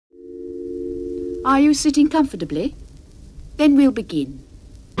Are you sitting comfortably? Then we'll begin.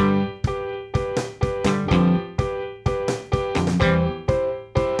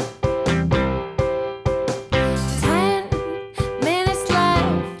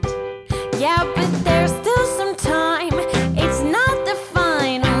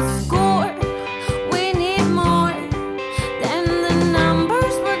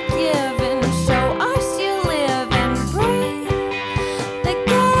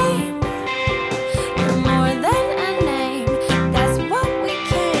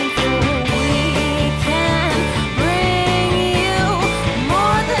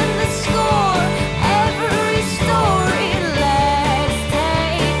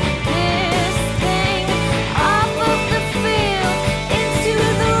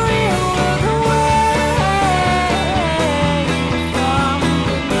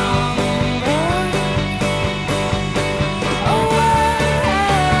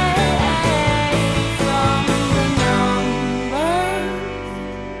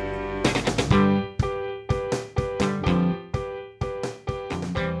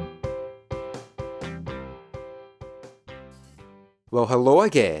 Well, hello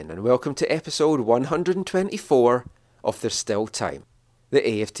again, and welcome to episode 124 of There's Still Time, the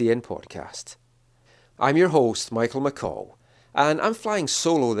AFTN podcast. I'm your host, Michael McCall, and I'm flying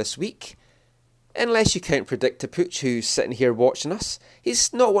solo this week. Unless you count Predictor Pooch, who's sitting here watching us.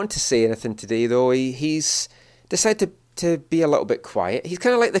 He's not one to say anything today, though. He's decided to be a little bit quiet. He's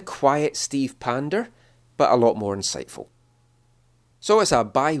kind of like the quiet Steve Pander, but a lot more insightful. So it's a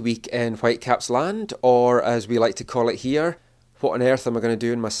bye week in Whitecaps land, or as we like to call it here, what on earth am I going to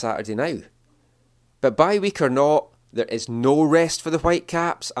do on my Saturday now? But bye week or not, there is no rest for the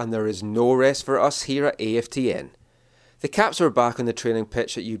Whitecaps, and there is no rest for us here at AFTN. The Caps were back on the training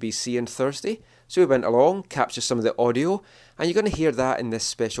pitch at UBC on Thursday, so we went along, captured some of the audio, and you're going to hear that in this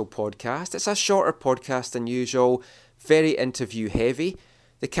special podcast. It's a shorter podcast than usual, very interview heavy.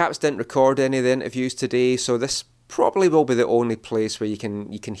 The Caps didn't record any of the interviews today, so this probably will be the only place where you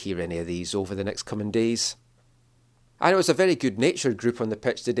can hear any of these over the next coming days. And it was a very good-natured group on the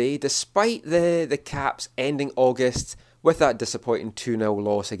pitch today, despite the Caps ending August with that disappointing 2-0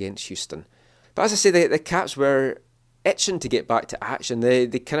 loss against Houston. But as I say, the Caps were itching to get back to action. They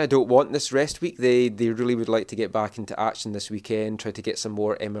kind of don't want this rest week. They really would like to get back into action this weekend, try to get some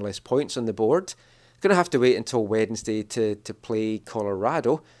more MLS points on the board. Going to have to wait until Wednesday to play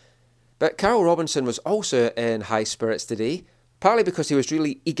Colorado. But Carl Robinson was also in high spirits today, partly because he was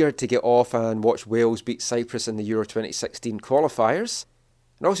really eager to get off and watch Wales beat Cyprus in the Euro 2016 qualifiers.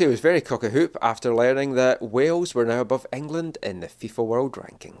 And also he was very cock-a-hoop after learning that Wales were now above England in the FIFA World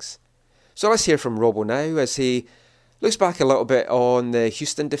Rankings. So let's hear from Robbo now as he looks back a little bit on the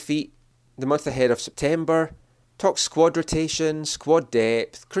Houston defeat, the month ahead of September, talks squad rotation, squad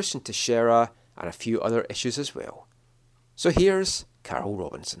depth, Christian Teixeira, and a few other issues as well. So here's Carl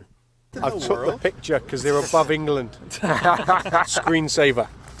Robinson. I took the picture because they're above England. Screensaver.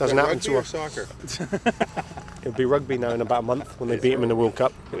 Doesn't happen to us. Soccer? It'll be rugby now in about a month when they beat them in the World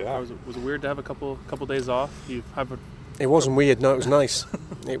Cup. Yeah. Was it weird to have a couple days off? It wasn't weird. No, it was nice.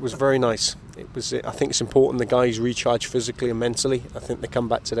 It was very nice. I think it's important the guys recharge physically and mentally. I think they come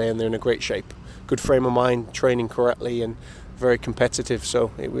back today and they're in a great shape. Good frame of mind, training correctly, and very competitive.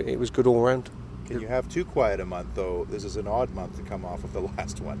 So it was good all round. Can you have too quiet a month, though? This is an odd month to come off of the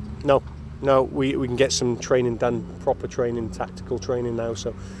last one. No, we can get some training done, proper training, tactical training now.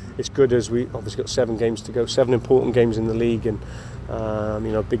 So it's good as we obviously got 7 games to go, 7 important games in the league, and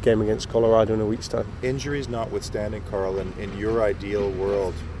big game against Colorado in a week's time. Injuries notwithstanding, Carl, in your ideal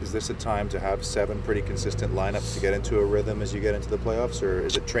world, is this a time to have 7 pretty consistent lineups to get into a rhythm as you get into the playoffs, or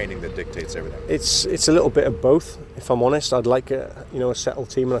is it training that dictates everything? It's a little bit of both, if I'm honest. I'd like a settled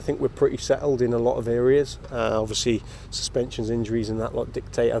team, and I think we're pretty settled in a lot of areas. Obviously, suspensions, injuries, and that lot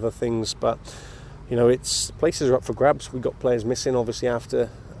dictate other things, but places are up for grabs. We've got players missing, obviously, after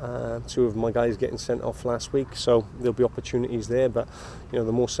 2 of my guys getting sent off last week, so there'll be opportunities there, but the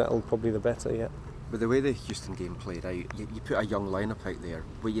more settled probably the better. Yeah. With the way the Houston game played out, you put a young lineup out there.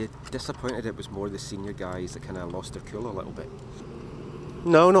 Were you disappointed it was more the senior guys that kind of lost their cool a little bit?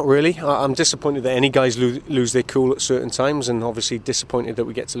 No, not really. I'm disappointed that any guys lose their cool at certain times, and obviously disappointed that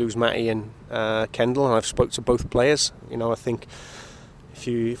we get to lose Matty and Kendall, and I've spoke to both players. I think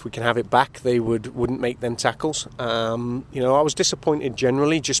if we can have it back, they wouldn't make them tackles. I was disappointed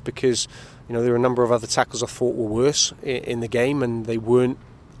generally just because there were a number of other tackles I thought were worse in the game, and they weren't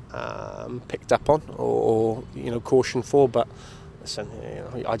picked up on or cautioned for. But listen,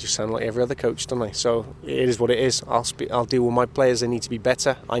 I just sound like every other coach, don't I? So it is what it is. I'll deal with my players. They need to be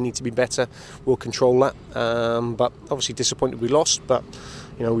better. I need to be better. We'll control that. But obviously disappointed we lost. But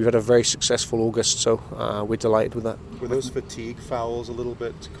we've had a very successful August, so we're delighted with that. Were those fatigue fouls a little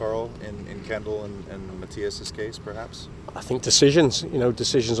bit, Carl, in Kendall and Matthias's case, perhaps? I think decisions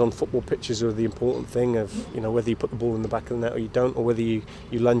on football pitches are the important thing of, whether you put the ball in the back of the net or you don't, or whether you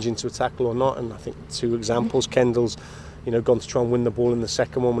lunge into a tackle or not. And I think 2 examples, Kendall's, gone to try and win the ball in the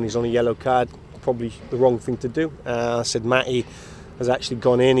second one when he's on a yellow card, probably the wrong thing to do. I said Matty has actually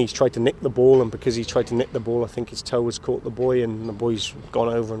gone in, he's tried to nick the ball, and because he tried to nick the ball, I think his toe has caught the boy, and the boy's gone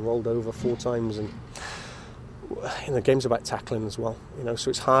over and rolled over 4 times. And the game's about tackling as well, so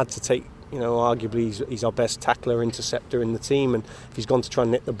it's hard to take, arguably he's our best tackler, interceptor in the team, and if he's gone to try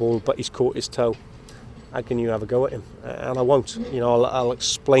and nick the ball but he's caught his toe, how can you have a go at him? And I won't. I'll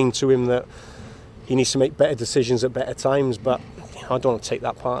explain to him that he needs to make better decisions at better times, but I don't want to take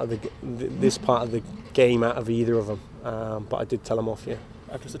that part of this part of the game out of either of them. But I did tell him off, yeah.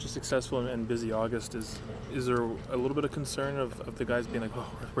 After such a successful and busy August, is there a little bit of concern of the guys being like, oh,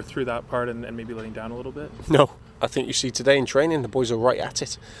 we're through that part and maybe letting down a little bit? No, I think you see today in training, the boys are right at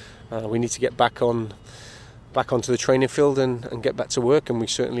it. We need to get back onto the training field and get back to work, and we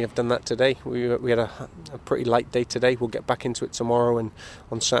certainly have done that today. We had a pretty light day today. We'll get back into it tomorrow and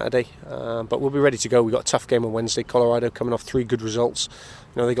on Saturday, but we'll be ready to go. We've got a tough game on Wednesday. Colorado coming off 3 good results.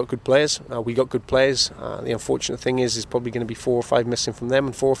 They got good players. We got good players. The unfortunate thing is probably going to be 4 or 5 missing from them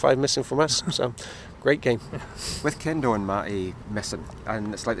and 4 or 5 missing from us. So, great game. With Kendall and Matty missing,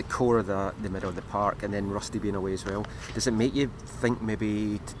 and it's like the core of the middle of the park, and then Rusty being away as well, does it make you think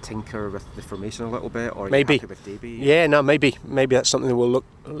maybe to tinker with the formation a little bit, or maybe happy with Davey? Yeah, no, maybe that's something that we'll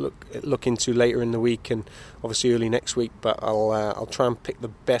look into later in the week, and obviously early next week. But I'll try and pick the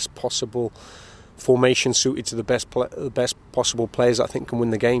best possible formation suited to the best possible players that I think can win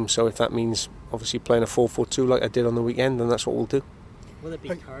the game. So if that means obviously playing a 4-4-2 like I did on the weekend, then that's what we'll do. Will it be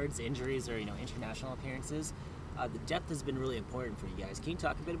cards, injuries, or international appearances? The depth has been really important for you guys. Can you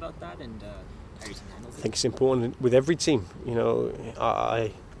talk a bit about that and how your team handles it? I think it's important with every team.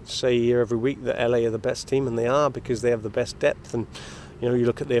 I say here every week that LA are the best team, and they are, because they have the best depth. And you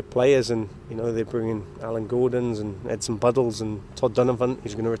look at their players, and they bring in Alan Gordons and Edson Buddles and Todd Donovan,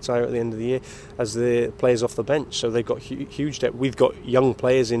 who's going to retire at the end of the year, as the players off the bench. So they've got huge depth. We've got young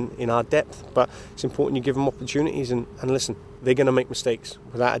players in our depth, but it's important you give them opportunities. And listen, they're going to make mistakes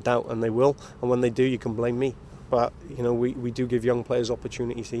without a doubt, and they will. And when they do, you can blame me. But we do give young players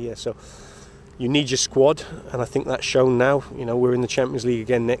opportunities here. So you need your squad, and I think that's shown now. We're in the Champions League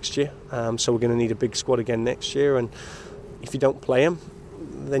again next year, so we're going to need a big squad again next year. And if you don't play them,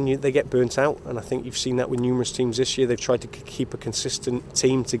 then they get burnt out, and I think you've seen that with numerous teams this year. They've tried to keep a consistent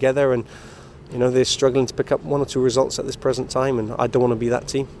team together, and they're struggling to pick up 1 or 2 results at this present time, and I don't want to be that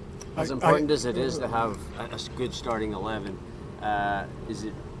team. As important as it is to have a good starting 11,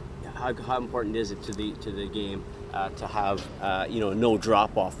 how important is it to the game to have no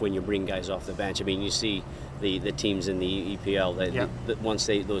drop off when you bring guys off the bench? I mean, you see the teams in the EPL that once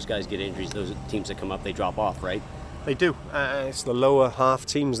those guys get injuries, those teams that come up, they drop off, right? They do. It's the lower half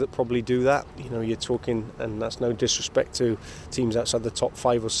teams that probably do that. You're talking, and that's no disrespect to teams outside the top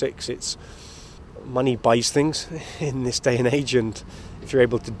 5 or 6. It's money buys things in this day and age, and if you're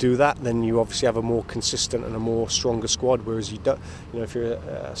able to do that, then you obviously have a more consistent and a more stronger squad. Whereas you don't, if you're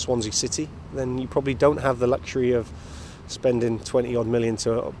Swansea City, then you probably don't have the luxury of spending 20 odd million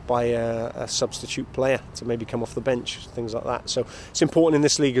to buy a substitute player to maybe come off the bench, things like that. So it's important in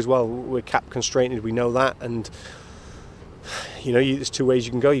this league as well. We're cap constrained, we know that, and there's 2 ways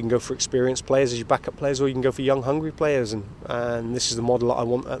you can go. You can go for experienced players as your backup players, or you can go for young, hungry players. And this is the model that I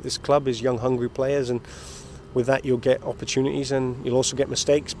want at this club, is young, hungry players. And with that, you'll get opportunities, and you'll also get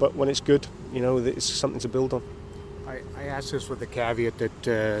mistakes. But when it's good, it's something to build on. I ask this with the caveat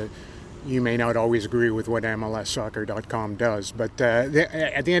that you may not always agree with what MLSsoccer.com does, but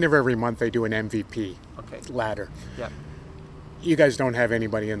at the end of every month, they do an MVP ladder. Yeah. You guys don't have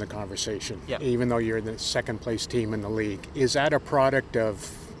anybody in the conversation, even though you're the second place team in the league. Is that a product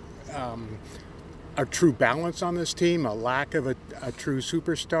of a true balance on this team, a lack of a true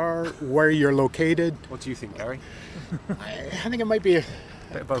superstar, where you're located? What do you think, Gary? I think it might be a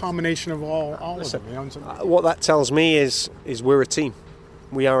combination of all of them. What that tells me is we're a team.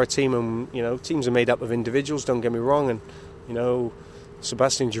 We are a team, and teams are made up of individuals, don't get me wrong, and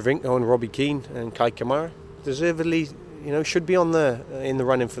Sebastian Javinko and Robbie Keane and Kai Kamara deservedly should be in the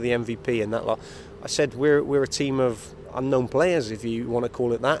running for the MVP and that lot. I said we're a team of unknown players, if you want to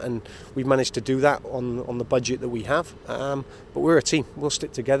call it that, and we've managed to do that on the budget that we have. But we're a team. We'll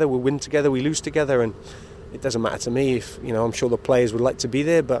stick together. We'll win together. We lose together, and it doesn't matter to me if I'm sure the players would like to be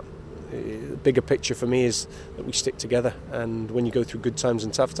there, but bigger picture for me is that we stick together, and when you go through good times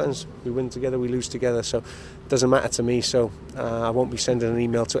and tough times, we win together, we lose together, so it doesn't matter to me. So I won't be sending an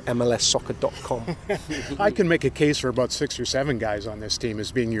email to mlssoccer.com. I can make a case for about 6 or 7 guys on this team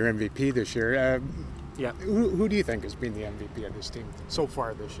as being your MVP this year. Who do you think has been the MVP of this team so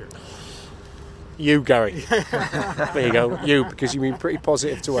far this year? You, Gary. There you go, you, because you've been pretty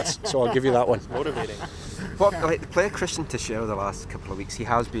positive to us, so I'll give you that one. Motivating. Well, like the player Christian Teixeira the last couple of weeks, he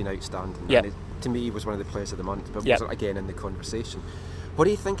has been outstanding. Yeah. And to me, he was one of the players of the month, but Yeah. wasn't again in the conversation. What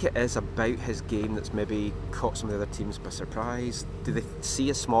do you think it is about his game that's maybe caught some of the other teams by surprise? Do they see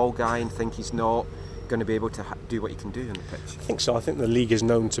a small guy and think he's not going to be able to do what he can do on the pitch? I think so. I think the league is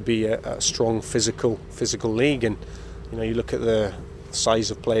known to be a strong physical league, and you look at the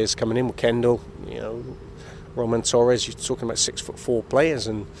size of players coming in with Kendall, Roman Torres. You're talking about 6'4" players,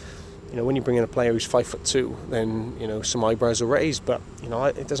 and when you bring in a player who's 5'2", then some eyebrows are raised. But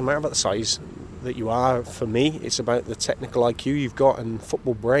it doesn't matter about the size that you are. For me, it's about the technical IQ you've got and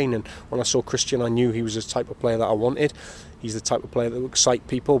football brain. And when I saw Christian, I knew he was the type of player that I wanted. He's the type of player that will excite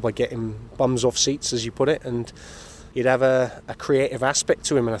people by getting bums off seats, as you put it, and he'd have a creative aspect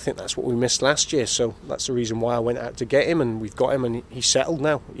to him, and I think that's what we missed last year. So that's the reason why I went out to get him, and we've got him, and he's settled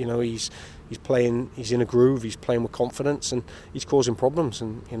now. He's playing, he's in a groove, he's playing with confidence, and he's causing problems.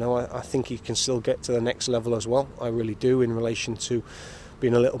 And I think he can still get to the next level as well. I really do, in relation to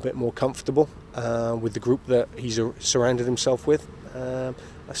being a little bit more comfortable with the group that he's surrounded himself with.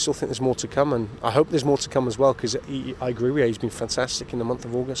 I still think there's more to come, and I hope there's more to come as well, because I agree with you, he's been fantastic in the month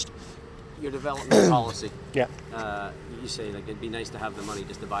of August. Your development policy. Yeah. You say it'd be nice to have the money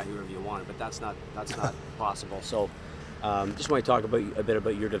just to buy whoever you want, but that's not possible. So, just want to talk a bit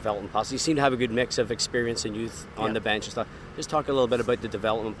about your development policy. You seem to have a good mix of experience and youth on the bench and stuff. Just talk a little bit about the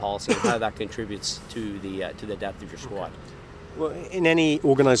development policy and how that contributes to the depth of your squad. Well, in any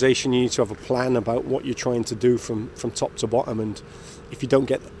organisation, you need to have a plan about what you're trying to do from top to bottom, and if you don't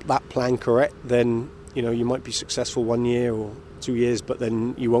get that plan correct, then you might be successful 1 year or 2 years, but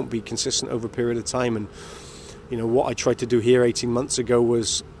then you won't be consistent over a period of time. And what I tried to do here 18 months ago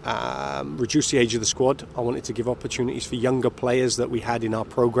was reduce the age of the squad. I wanted to give opportunities for younger players that we had in our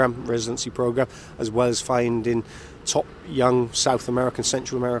residency program, as well as finding top young South American,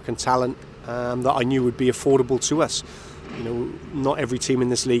 Central American talent that I knew would be affordable to us. Not every team in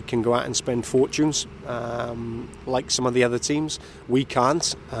this league can go out and spend fortunes like some of the other teams. We can't.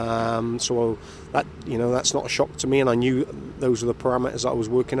 So that's not a shock to me, and I knew those were the parameters that I was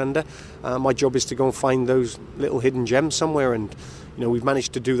working under. My job is to go and find those little hidden gems somewhere, and we've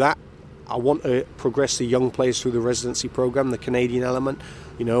managed to do that. I want to progress the young players through the residency program, the Canadian element.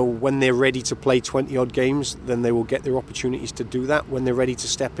 When they're ready to play 20-odd games, then they will get their opportunities to do that. When they're ready to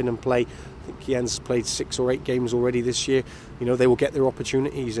step in and play, I think Kian's played 6 or 8 games already this year, they will get their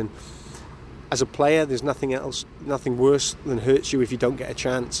opportunities. And as a player, there's nothing worse than hurts you if you don't get a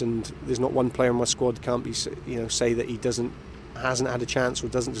chance. And there's not one player in my squad can't be, say that he hasn't had a chance or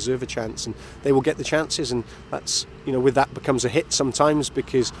doesn't deserve a chance, and they will get the chances. And that's, with that becomes a hit sometimes,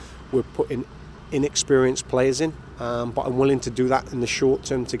 because we're putting inexperienced players in, but I'm willing to do that in the short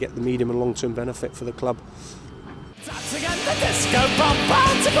term to get the medium and long term benefit for the club. Dancing at the disco, bumper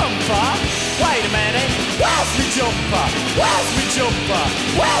to bumper. Wait a minute, where's me jumper? Where's me jumper?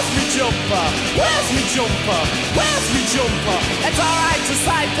 Where's me jumper? Where's me jumper? Where's me jumper? It's alright to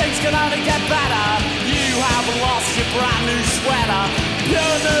say things can only get better. You haven't lost your brand new sweater.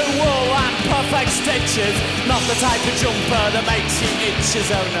 Pure new wool and perfect stitches. Not the type of jumper that makes you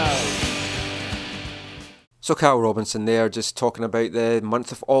itches, oh no. So Kyle Robinson there, just talking about the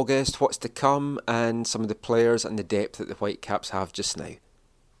month of August, what's to come, and some of the players and the depth that the Whitecaps have just now.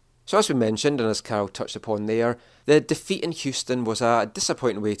 So as we mentioned, and as Kyle touched upon there, the defeat in Houston was a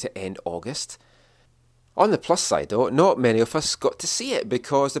disappointing way to end August. On the plus side though, not many of us got to see it,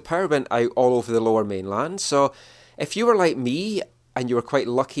 because the power went out all over the lower mainland. So if you were like me and you were quite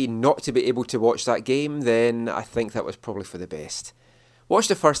lucky not to be able to watch that game, then I think that was probably for the best. Watched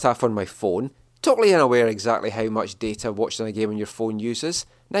the first half on my phone. Totally unaware exactly how much data watching a game on your phone uses.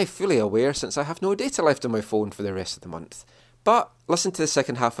 Now fully aware, since I have no data left on my phone for the rest of the month. But listened to the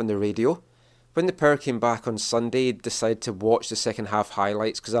second half on the radio. When the power came back on Sunday, decided to watch the second half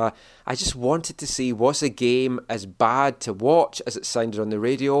highlights, because I just wanted to see, was the game as bad to watch as it sounded on the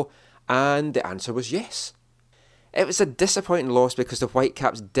radio? And the answer was yes. It was a disappointing loss, because the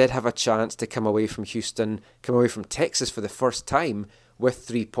Whitecaps did have a chance to come away from Houston, come away from Texas for the first time with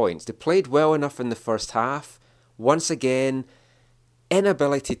 3 points. They played well enough in the first half. Once again,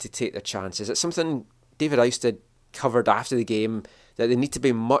 inability to take their chances. It's something David Ousted covered after the game, that they need to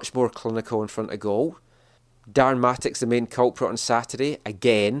be much more clinical in front of goal. Darren Matic's the main culprit on Saturday,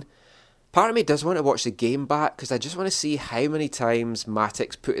 again. Part of me does want to watch the game back because I just want to see how many times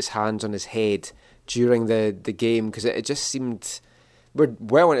Matic put his hands on his head during the game, because it just seemed... We're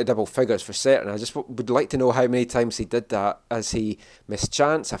well into double figures for certain. I just would like to know how many times he did that as he missed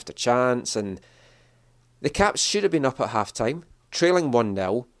chance after chance. And the Caps should have been up at half-time, trailing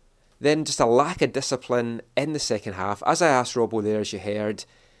 1-0. Then just a lack of discipline in the second half. As I asked Robbo there, as you heard,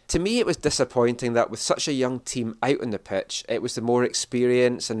 to me it was disappointing that with such a young team out on the pitch, it was the more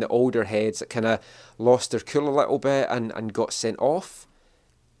experienced and the older heads that kind of lost their cool a little bit and got sent off.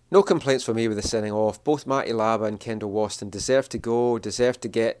 No complaints for me with the sending off. Both Matty Laba and Kendall Waston deserved to go, deserved to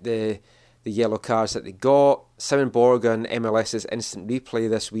get the yellow cards that they got. Simon Borgen, MLS's instant replay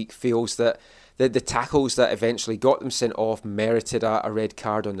this week, feels that the tackles that eventually got them sent off merited a red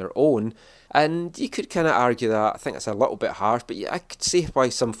card on their own. And you could kind of argue that. I think that's a little bit harsh, but yeah, I could see why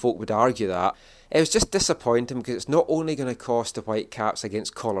some folk would argue that. It was just disappointing because it's not only going to cost the Whitecaps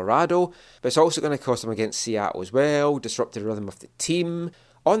against Colorado, but it's also going to cost them against Seattle as well, disrupt the rhythm of the team.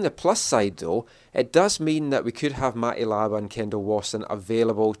 On the plus side though, it does mean that we could have Matty Laba and Kendall Waston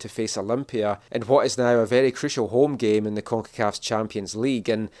available to face Olympia in what is now a very crucial home game in the CONCACAF's Champions League,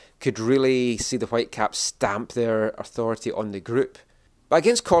 and could really see the Whitecaps stamp their authority on the group. But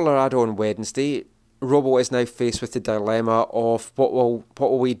against Colorado on Wednesday, Robbo is now faced with the dilemma of what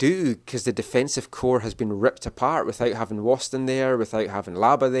will we do, because the defensive core has been ripped apart without having Waston there, without having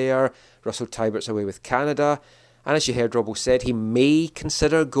Laba there. Russell Tybert's away with Canada. And as you heard, Robbo said he may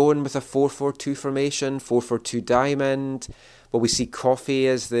consider going with a 4-4-2 formation, 4-4-2 diamond. But we see Coffey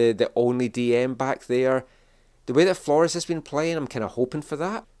as the only DM back there. The way that Flores has been playing, I'm kind of hoping for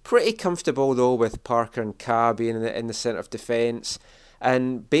that. Pretty comfortable though with Parker and Ka being in the centre of defence.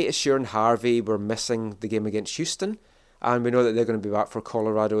 And Beitashour and Harvey were missing the game against Houston. And we know that they're going to be back for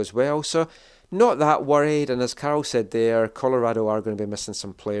Colorado as well. So not that worried. And as Carol said there, Colorado are going to be missing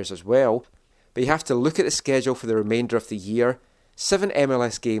some players as well. But you have to look at the schedule for the remainder of the year. 7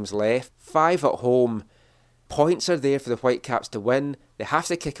 MLS games left, 5 at home. Points are there for the Whitecaps to win. They have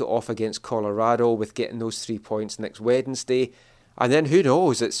to kick it off against Colorado with getting those 3 points next Wednesday. And then who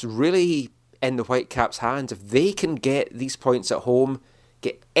knows, it's really in the Whitecaps' hands. If they can get these points at home,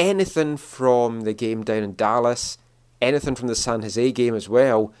 get anything from the game down in Dallas, anything from the San Jose game as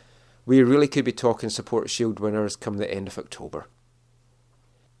well, we really could be talking Supporters' Shield winners come the end of October.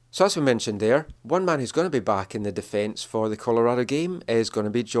 So as we mentioned there, one man who's going to be back in the defence for the Colorado game is going to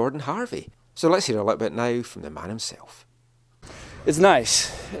be Jordan Harvey. So let's hear a little bit now from the man himself. It's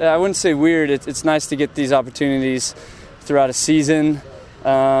nice. I wouldn't say weird. It's nice to get these opportunities throughout a season.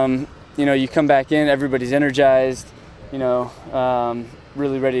 You come back in, everybody's energized,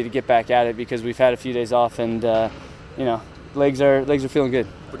 really ready to get back at it because we've had a few days off and, legs are feeling good.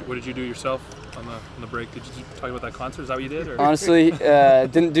 What did you do yourself on the break? Did you talk about that concert? Is that what you did? Or? Honestly,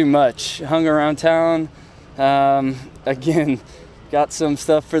 didn't do much. Hung around town. Again, got some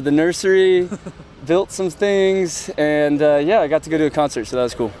stuff for the nursery, built some things, and I got to go to a concert, so that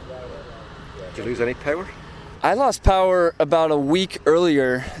was cool. Did you lose any power? I lost power about a week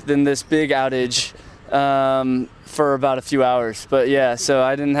earlier than this big outage for about a few hours. But yeah, so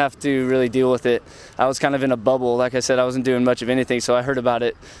I didn't have to really deal with it. I was kind of in a bubble. Like I said, I wasn't doing much of anything, so I heard about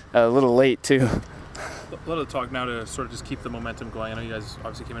it a little late too. A lot of talk now to sort of just keep the momentum going. I know you guys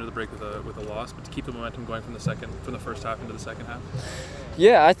obviously came into the break with a loss, but to keep the momentum going from the first half into the second half.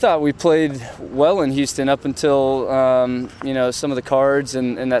 Yeah, I thought we played well in Houston up until some of the cards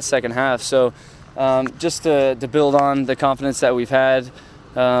and that second half. So just to build on the confidence that we've had,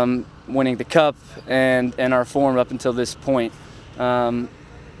 winning the cup and our form up until this point.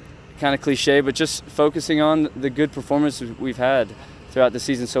 Kind of cliche, but just focusing on the good performance we've had throughout the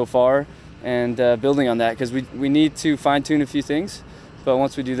season so far and building on that because we need to fine-tune a few things. But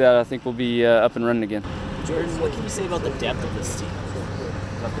once we do that, I think we'll be up and running again. Jordan, what can you say about the depth of this team?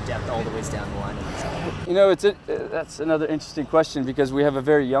 About the depth all the ways down the line? That's another interesting question because we have a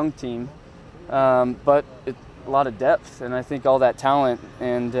very young team, but a lot of depth, and I think all that talent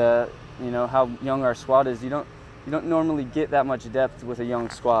and how young our squad is. You don't normally get that much depth with a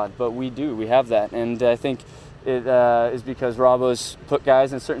young squad, but we do. We have that, and I think it is because Robbo's put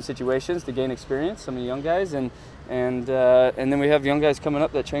guys in certain situations to gain experience. Some of the young guys, and then we have young guys coming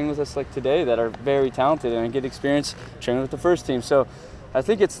up that train with us like today that are very talented and get experience training with the first team. So I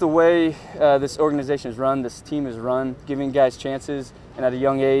think it's the way this organization is run, this team is run, giving guys chances, and at a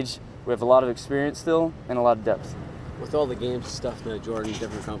young age, we have a lot of experience still and a lot of depth. With all the games stuff, the Jordan,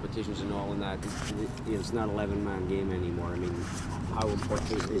 different competitions and all and that, it's not an 11-man game anymore. I mean, how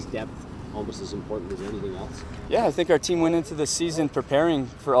important is depth? Almost as important as anything else? Yeah, I think our team went into the season preparing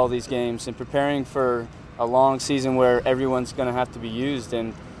for all these games and preparing for a long season where everyone's going to have to be used.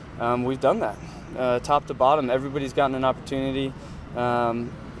 And we've done that. Top to bottom, everybody's gotten an opportunity.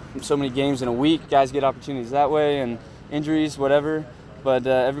 So many games in a week, guys get opportunities that way, and injuries, whatever. But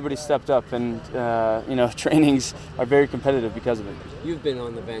everybody stepped up, and trainings are very competitive because of it. You've been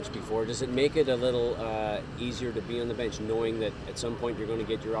on the bench before. Does it make it a little easier to be on the bench, knowing that at some point you're going to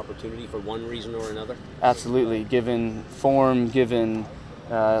get your opportunity for one reason or another? Absolutely. Given form, given,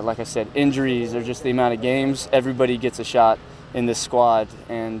 like I said, injuries, or just the amount of games, everybody gets a shot in this squad,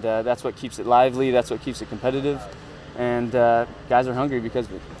 and that's what keeps it lively. That's what keeps it competitive, and guys are hungry because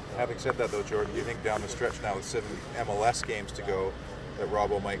of it. Having said that, though, Jordan, do you think down the stretch now with 7 MLS games to go, that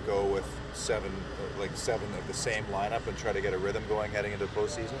Robbo might go with seven of the same lineup and try to get a rhythm going heading into the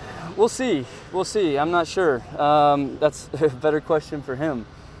postseason? We'll see. I'm not sure. That's a better question for him.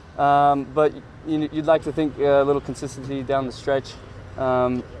 But you'd like to think a little consistency down the stretch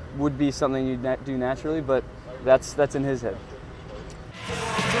would be something you'd do naturally, but that's in his head.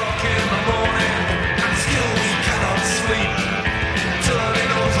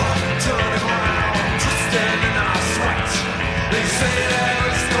 They say there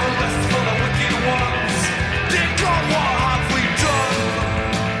is no rest for the wicked ones. Dear God, what have we done?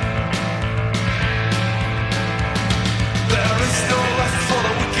 There is no rest for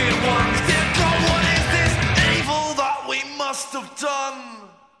the wicked ones. Dear God, what is this evil that we must have done?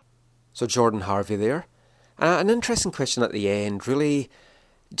 So Jordan Harvey there. An interesting question at the end, really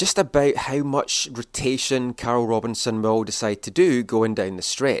just about how much rotation Carl Robinson will decide to do going down the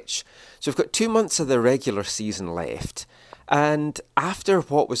stretch. So we've got 2 months of the regular season left. And after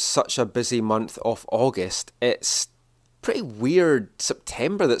what was such a busy month of August, it's pretty weird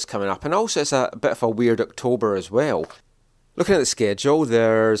September that's coming up, and also it's a bit of a weird October as well. Looking at the schedule,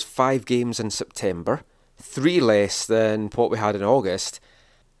 there's 5 games in September, 3 less than what we had in August,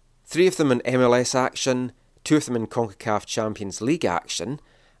 3 of them in MLS action, 2 of them in CONCACAF Champions League action,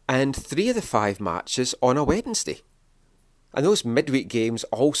 and 3 of the 5 matches on a Wednesday. And those midweek games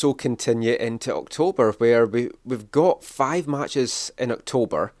also continue into October, where we've got 5 matches in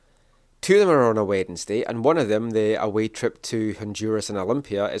October. 2 of them are on a Wednesday, and one of them, the away trip to Honduras and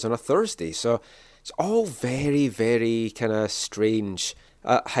Olympia, is on a Thursday. So it's all very, very kind of strange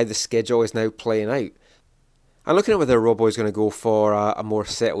how the schedule is now playing out. And looking at whether Robbo is going to go for a more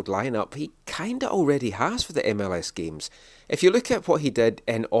settled lineup, he kind of already has for the MLS games. If you look at what he did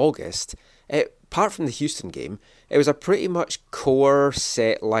in August, apart from the Houston game, it was a pretty much core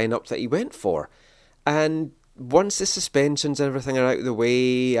set lineup that he went for. And once the suspensions and everything are out of the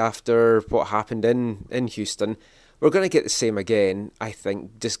way after what happened in Houston, we're going to get the same again, I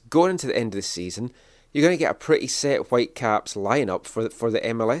think. Just going into the end of the season, you're going to get a pretty set Whitecaps lineup for the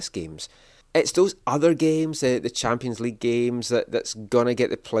MLS games. It's those other games, the Champions League games, that's going to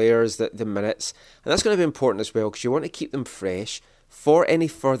get the players the minutes. And that's going to be important as well, because you want to keep them fresh for any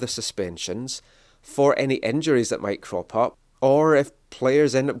further suspensions, for any injuries that might crop up, or if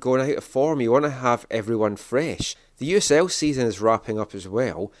players end up going out of form, you want to have everyone fresh. The USL season is wrapping up as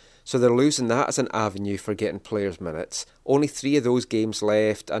well, so they're losing that as an avenue for getting players minutes. Only 3 of those games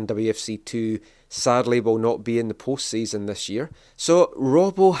left, and WFC2 sadly will not be in the postseason this year. So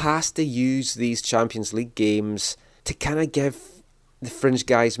Robbo has to use these Champions League games to kind of give the fringe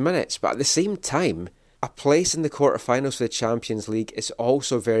guys minutes, but at the same time, a place in the quarterfinals for the Champions League is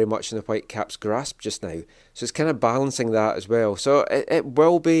also very much in the Whitecaps' grasp just now. So it's kind of balancing that as well. So it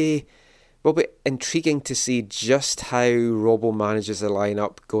will be intriguing to see just how Robbo manages the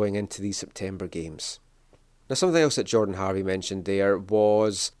lineup going into these September games. Now, something else that Jordan Harvey mentioned there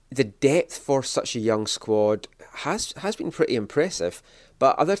was the depth for such a young squad has been pretty impressive,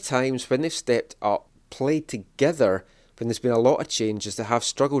 but other times when they've stepped up, played together, when there's been a lot of changes, they have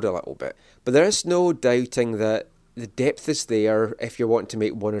struggled a little bit. But there is no doubting that the depth is there if you're wanting to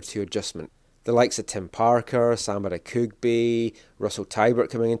make 1 or 2 adjustments. The likes of Tim Parker, Sam Adekugbe, Russell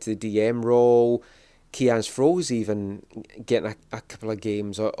Tybert coming into the DM role, Kian Froese even getting a couple of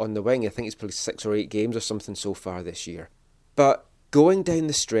games on the wing. I think he's played 6 or 8 games or something so far this year. But going down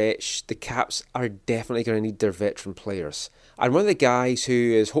the stretch, the Caps are definitely going to need their veteran players. And one of the guys who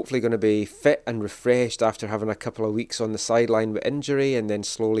is hopefully going to be fit and refreshed after having a couple of weeks on the sideline with injury and then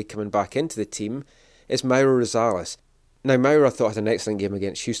slowly coming back into the team is Mauro Rosales. Now, Mauro, I thought, had an excellent game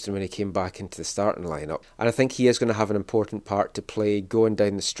against Houston when he came back into the starting lineup. And I think he is going to have an important part to play going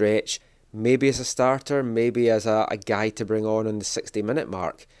down the stretch, maybe as a starter, maybe as a guy to bring on the 60-minute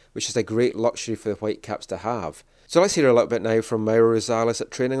mark, which is a great luxury for the Whitecaps to have. So let's hear a little bit now from Mauro Rosales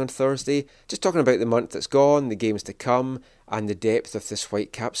at training on Thursday, just talking about the month that's gone, the games to come, and the depth of this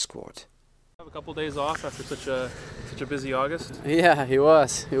Whitecaps squad. Have a couple of days off after such a busy August. Yeah, he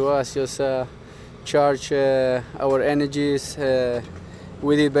was just charge our energies,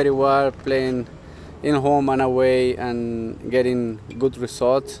 we did very well playing in home and away and getting good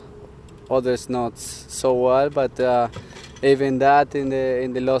results. Others not so well, but even that in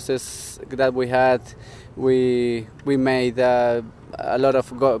the losses that we had, we made a lot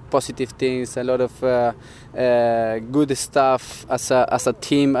of positive things, a lot of good stuff as a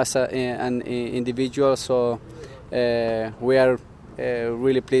team, as an individual. So we are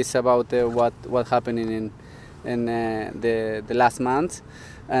really pleased about what happened in the last month,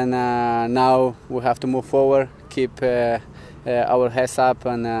 and now we have to move forward, keep our heads up,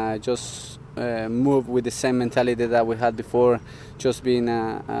 and just move with the same mentality that we had before, just being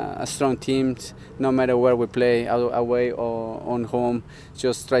a strong team, no matter where we play, away or on home,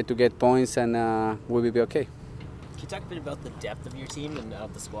 just try to get points, and we will be okay. Can you talk a bit about the depth of your team and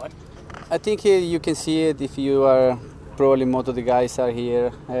of the squad? I think you can see it if you are, probably most of the guys are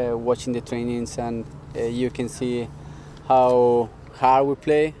here watching the trainings, and you can see how hard we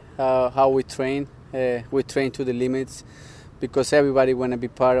play, how we train. We train to the limits, because everybody want to be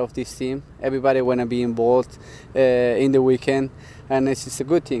part of this team. Everybody want to be involved in the weekend, and it's a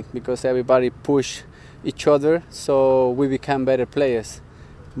good thing because everybody push each other, so we become better players.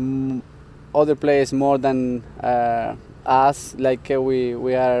 Other players more than us, like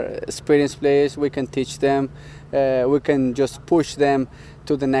we are experienced players. We can teach them. We can just push them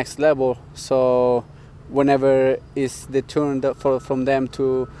to the next level. So whenever it's the turn from them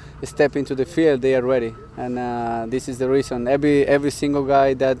to step into the field, they are ready. And this is the reason. Every single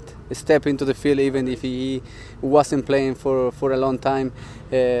guy that step into the field, even if he wasn't playing for a long time,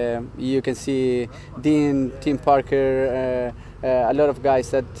 you can see Dean, Tim Parker, a lot of guys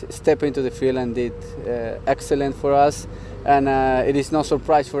that step into the field and did excellent for us. And it is no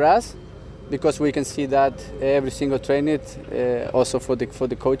surprise for us, because we can see that every single training, also for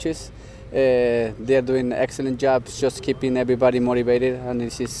the coaches. They are doing excellent jobs, just keeping everybody motivated, and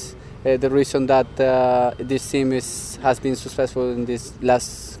this is the reason that this team has been successful in these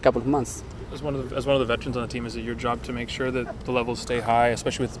last couple of months. As one of the veterans on the team, is it your job to make sure that the levels stay high,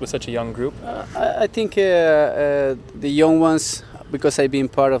 especially with such a young group? I think the young ones, because I've been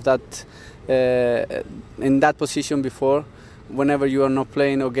part of that in that position before. Whenever you are not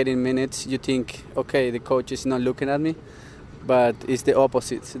playing or getting minutes, you think, okay, the coach is not looking at me. But it's the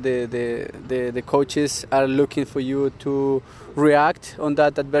opposite. The coaches are looking for you to react on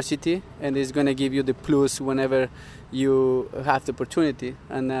that adversity, and it's going to give you the plus whenever you have the opportunity.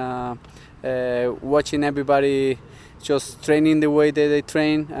 And watching everybody just training the way that they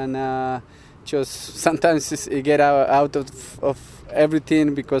train, and just sometimes get out of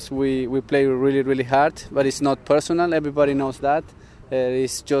everything, because we play really, really hard. But it's not personal. Everybody knows that.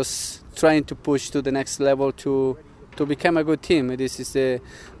 It's just trying to push to the next level to become a good team. This is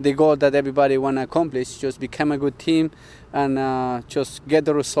the goal that everybody want to accomplish, just become a good team and just get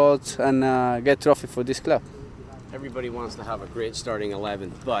the results and get trophy for this club. Everybody wants to have a great starting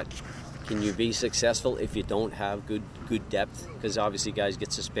 11, but can you be successful if you don't have good depth? Because obviously guys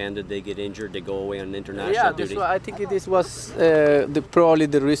get suspended, they get injured, they go away on international duty. I think this was probably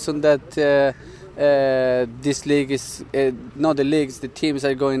the reason that this league is, not the leagues, the teams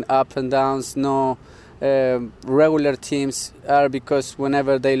are going up and downs. No regular teams are, because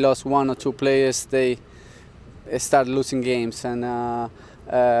whenever they lost one or two players, they start losing games. And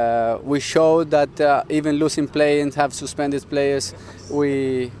we showed that even losing players and have suspended players,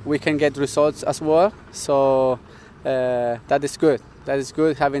 we can get results as well. So that is good. That is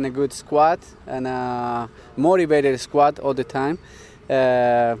good, having a good squad and a motivated squad all the time.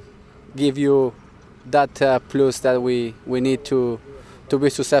 Give you that plus that we need to be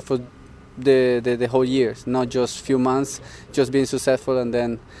successful the whole year, not just few months, just being successful and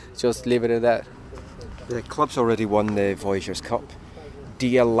then just leave it at that. The club's already won the Voyageurs Cup. Do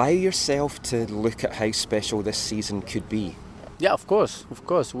you allow yourself to look at how special this season could be? Yeah, of course.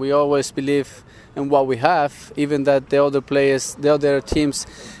 We always believe in what we have, even that the other teams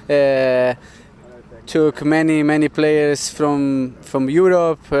took many players from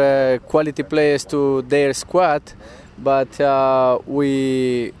Europe, quality players to their squad, but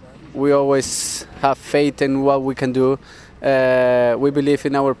we always have faith in what we can do. We believe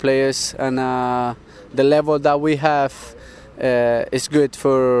in our players, and the level that we have is good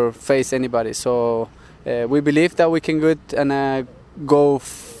for face anybody. So we believe that we can go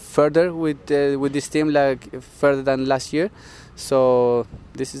further with this team, like further than last year. So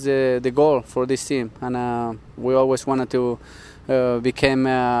this is the goal for this team, and we always wanted to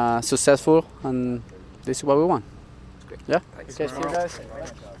become successful, and this is what we want. Yeah. Thanks. Okay, see you guys.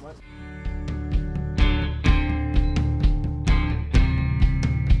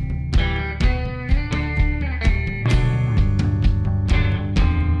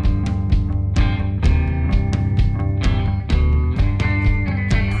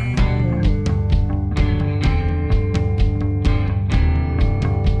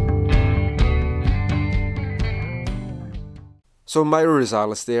 So Mauro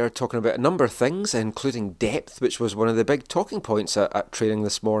Rosales there talking about a number of things, including depth, which was one of the big talking points at training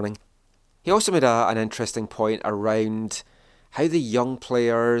this morning. He also made an interesting point around how the young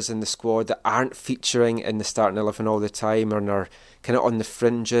players in the squad that aren't featuring in the starting 11 all the time and are kind of on the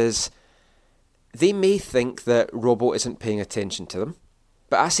fringes, they may think that Robbo isn't paying attention to them.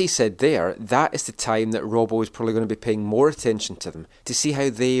 But as he said there, that is the time that Robbo is probably going to be paying more attention to them, to see how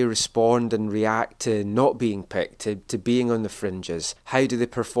they respond and react to not being picked, to being on the fringes. How do they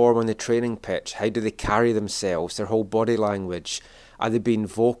perform on the training pitch? How do they carry themselves, their whole body language? Are they being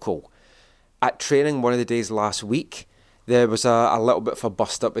vocal? At training one of the days last week, there was a little bit of a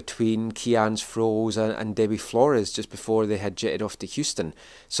bust-up between Kian's Froze and Debbie Flores just before they had jetted off to Houston.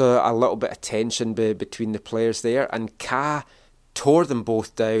 So a little bit of tension between the players there, and Ka tore them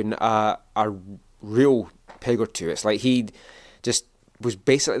both down a real peg or two. It's like he just was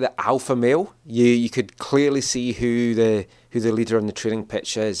basically the alpha male. You could clearly see who the leader on the training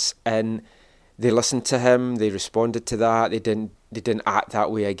pitch is, and they listened to him, they responded to that, they didn't act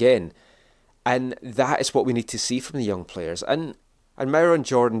that way again. And that is what we need to see from the young players. And Mauro and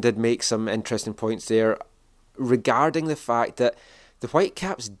Jordan did make some interesting points there regarding the fact that the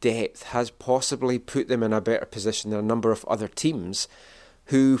Whitecaps' depth has possibly put them in a better position than a number of other teams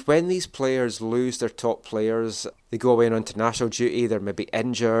who, when these players lose their top players, they go away on international duty, they're maybe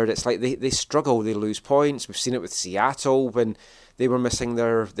injured. It's like they struggle, they lose points. We've seen it with Seattle when they were missing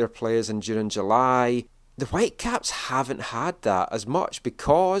their players in June and July. The Whitecaps haven't had that as much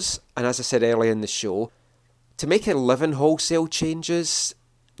because, and as I said earlier in the show, to make 11 wholesale changes,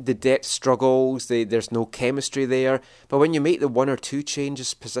 the depth struggles, there's no chemistry there. But when you make the one or two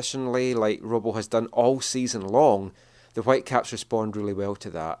changes positionally, like Robbo has done all season long, the Whitecaps respond really well to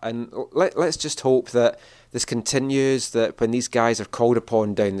that. And let's just hope that this continues, that when these guys are called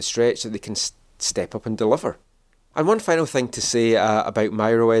upon down the stretch, that they can step up and deliver. And one final thing to say about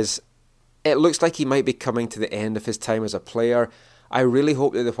Mauro is, it looks like he might be coming to the end of his time as a player. I really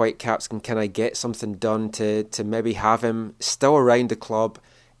hope that the Whitecaps can kind of get something done to maybe have him still around the club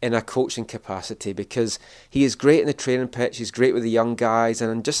in a coaching capacity, because he is great in the training pitch, he's great with the young guys,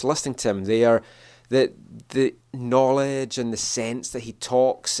 and just listening to him there, the knowledge and the sense that he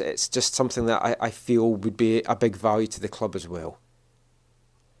talks, it's just something that I feel would be a big value to the club as well.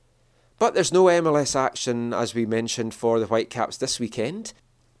 But there's no MLS action, as we mentioned, for the Whitecaps this weekend.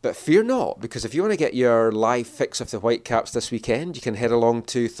 But fear not, because if you want to get your live fix of the Whitecaps this weekend, you can head along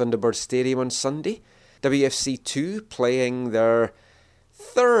to Thunderbird Stadium on Sunday. WFC 2 playing their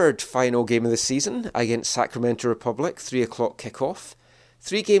third final game of the season against Sacramento Republic, 3 o'clock kickoff.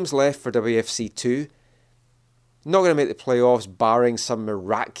 3 games left for WFC 2. Not going to make the playoffs, barring some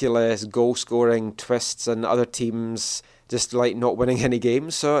miraculous goal-scoring twists and other teams just like not winning any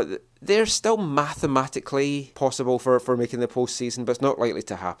games. So they're still mathematically possible for making the postseason, but it's not likely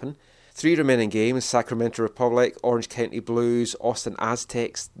to happen. 3 remaining games: Sacramento Republic, Orange County Blues, Austin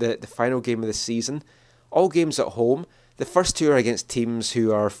Aztecs, the final game of the season. All games at home. The first 2 are against teams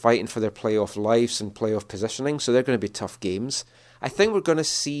who are fighting for their playoff lives and playoff positioning, so they're going to be tough games. I think we're going to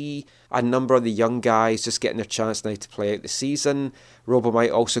see a number of the young guys just getting their chance now to play out the season. Robbo might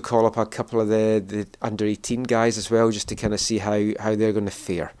also call up a couple of the under-18 guys as well, just to kind of see how they're going to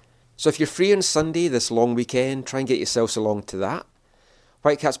fare. So if you're free on Sunday, this long weekend, try and get yourselves along to that.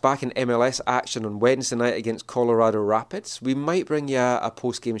 Whitecaps back in MLS action on Wednesday night against Colorado Rapids. We might bring you a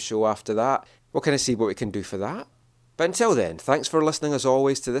post-game show after that. We'll kind of see what we can do for that. But until then, thanks for listening as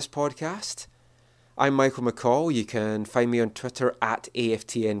always to this podcast. I'm Michael McCall. You can find me on Twitter at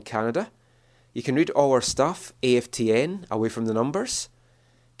AFTN Canada. You can read all our stuff, AFTN, away from the numbers.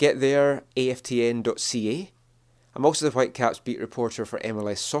 Get there, aftn.ca. I'm also the Whitecaps beat reporter for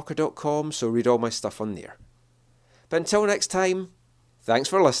MLSsoccer.com, so read all my stuff on there. But until next time, thanks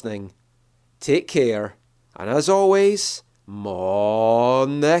for listening, take care, and as always,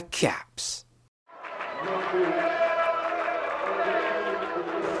 Mon the Caps.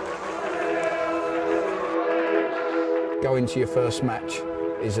 Going to your first match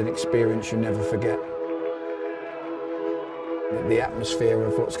is an experience you never forget. The atmosphere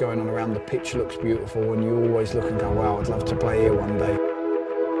of what's going on around the pitch looks beautiful, and you always look and go, wow, I'd love to play here one day.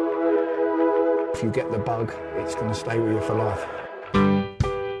 If you get the bug, it's going to stay with you for life.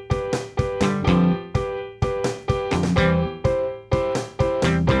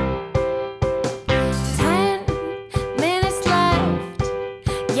 10 minutes left,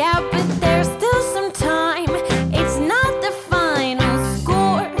 yeah, but